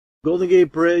Golden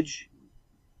Gate Bridge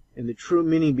and the true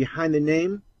meaning behind the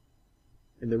name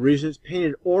and the reason it's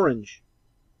painted orange.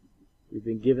 We've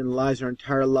been given lies our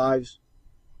entire lives.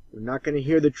 We're not going to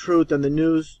hear the truth on the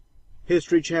news,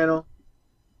 History Channel,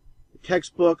 the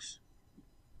textbooks.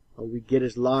 All we get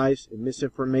is lies and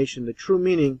misinformation. The true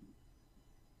meaning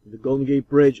of the Golden Gate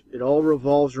Bridge, it all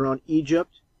revolves around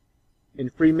Egypt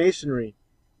and Freemasonry.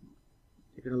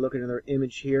 Taking a look at another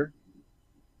image here.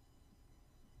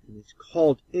 And it's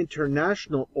called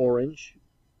International Orange.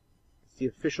 It's the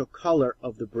official color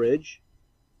of the bridge.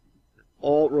 It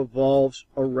all revolves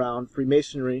around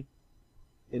Freemasonry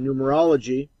and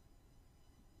numerology.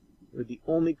 We're the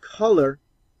only color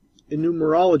in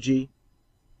numerology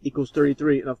equals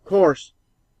 33. And of course,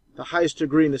 the highest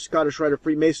degree in the Scottish Rite of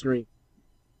Freemasonry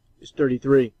is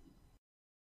 33.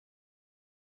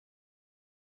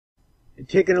 And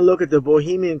taking a look at the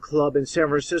Bohemian Club in San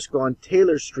Francisco on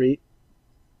Taylor Street,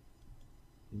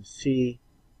 you can see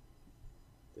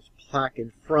this plaque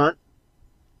in front.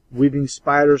 Weaving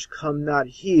spiders come not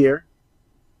here,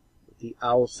 with the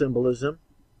owl symbolism.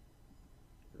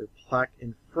 The plaque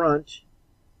in front,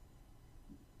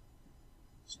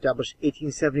 established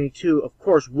 1872, of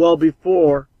course, well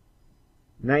before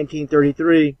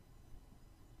 1933,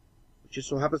 which just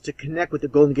so happens to connect with the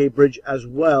Golden Gate Bridge as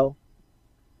well,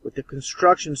 with the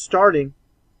construction starting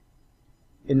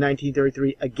in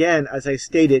 1933. Again, as I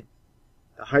stated,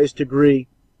 the highest degree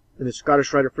in the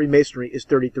Scottish Rite of Freemasonry is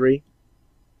 33.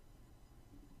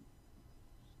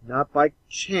 Not by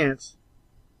chance,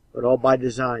 but all by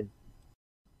design.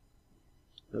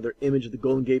 Another image of the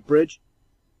Golden Gate Bridge.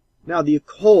 Now, the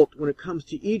occult, when it comes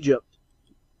to Egypt,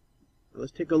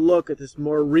 let's take a look at this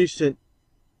more recent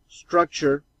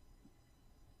structure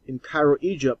in Cairo,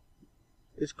 Egypt.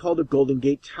 It's called the Golden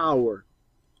Gate Tower.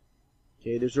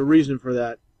 Okay, there's a reason for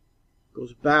that. It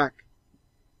goes back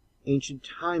ancient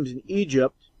times in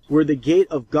Egypt, where the gate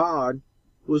of God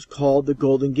was called the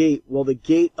Golden Gate, while the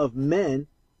gate of men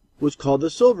was called the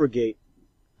Silver Gate.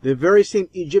 The very same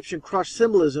Egyptian cross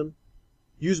symbolism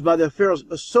used by the pharaohs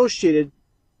associated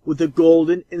with the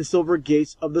golden and silver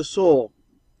gates of the soul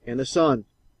and the sun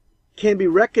can be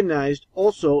recognized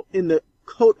also in the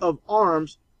coat of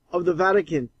arms of the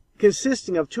Vatican,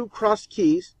 consisting of two cross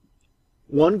keys,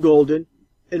 one golden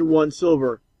and one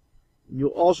silver. And you'll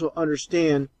also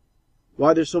understand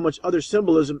why there's so much other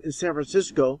symbolism in San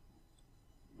Francisco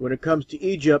when it comes to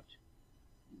Egypt.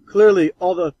 Clearly,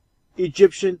 all the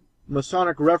Egyptian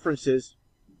Masonic references,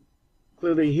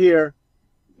 clearly here,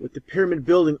 with the pyramid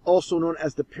building, also known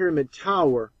as the Pyramid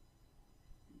Tower.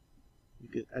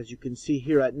 As you can see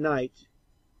here at night,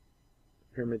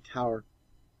 the Pyramid Tower.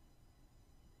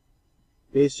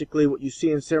 Basically, what you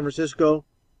see in San Francisco,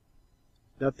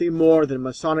 nothing more than a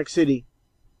Masonic city.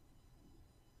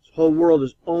 This whole world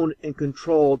is owned and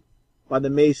controlled by the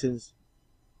Masons.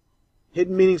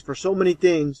 Hidden meanings for so many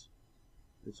things.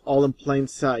 It's all in plain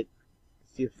sight.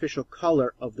 It's the official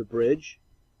color of the bridge.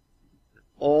 It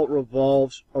all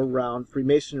revolves around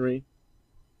Freemasonry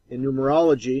and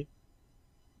numerology.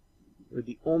 We're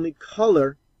the only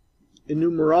color in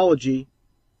numerology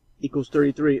equals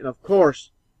 33. And of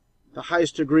course, the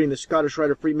highest degree in the Scottish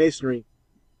Rite of Freemasonry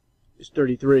is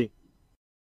 33.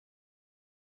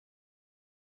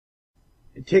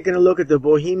 And taking a look at the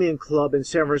Bohemian Club in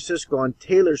San Francisco on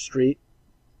Taylor Street,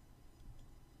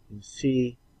 you can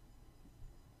see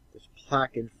this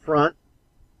plaque in front,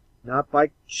 not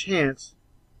by chance,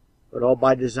 but all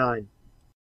by design.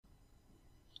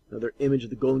 Another image of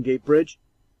the Golden Gate Bridge.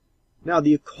 Now,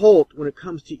 the occult, when it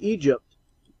comes to Egypt,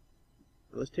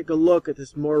 let's take a look at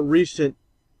this more recent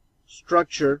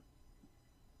structure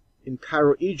in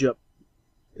Cairo, Egypt.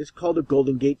 It's called the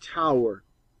Golden Gate Tower.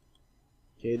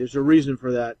 Okay, there's a reason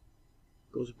for that.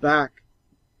 It goes back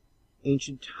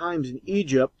ancient times in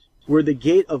Egypt, where the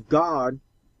gate of God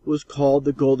was called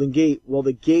the Golden Gate, while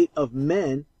the gate of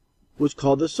men was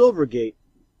called the Silver Gate.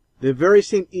 The very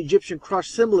same Egyptian cross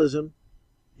symbolism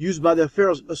used by the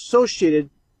pharaohs associated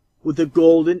with the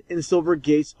golden and silver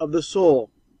gates of the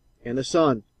soul and the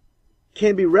sun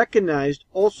can be recognized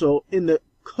also in the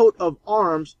coat of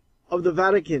arms of the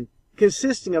Vatican,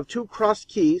 consisting of two cross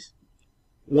keys,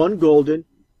 one golden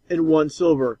and one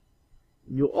silver.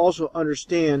 And you'll also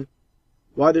understand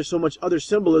why there's so much other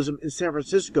symbolism in San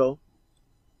Francisco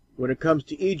when it comes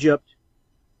to Egypt.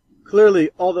 Clearly,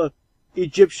 all the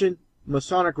Egyptian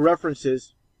Masonic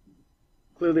references,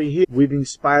 clearly here, weaving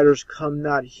spiders come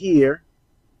not here,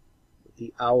 with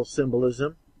the owl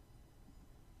symbolism.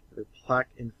 The plaque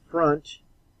in front,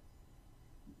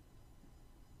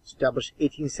 established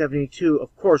 1872,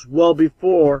 of course, well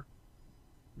before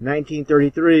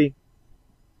 1933,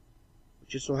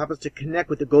 just so happens to connect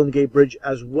with the Golden Gate Bridge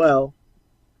as well,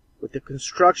 with the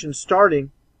construction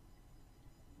starting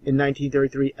in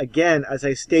 1933. Again, as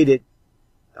I stated,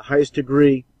 the highest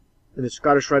degree in the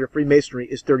Scottish Rite of Freemasonry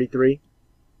is 33.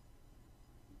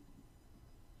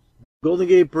 Golden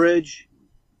Gate Bridge,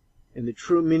 and the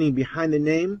true meaning behind the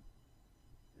name,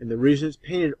 and the reason it's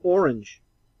painted orange.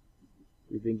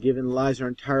 We've been given lies our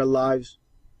entire lives.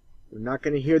 We're not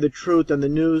going to hear the truth on the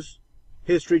news,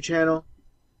 History Channel,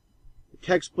 the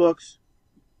textbooks.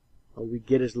 All we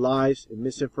get is lies and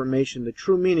misinformation. The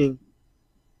true meaning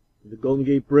of the Golden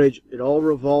Gate Bridge, it all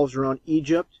revolves around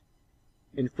Egypt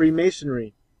and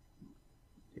Freemasonry.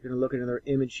 Taking a look at another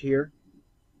image here.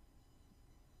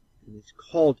 And it's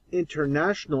called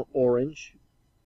International Orange.